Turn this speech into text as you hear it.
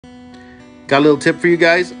Got a little tip for you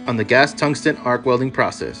guys on the gas tungsten arc welding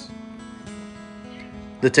process.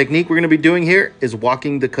 The technique we're going to be doing here is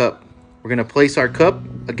walking the cup. We're going to place our cup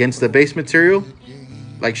against the base material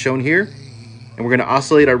like shown here, and we're going to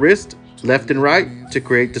oscillate our wrist left and right to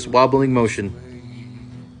create this wobbling motion.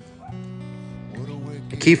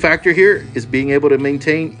 The key factor here is being able to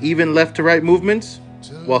maintain even left to right movements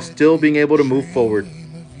while still being able to move forward.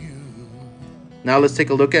 Now let's take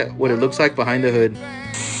a look at what it looks like behind the hood.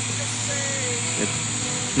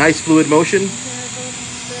 Nice fluid motion,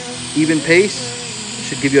 even pace,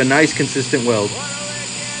 should give you a nice consistent weld.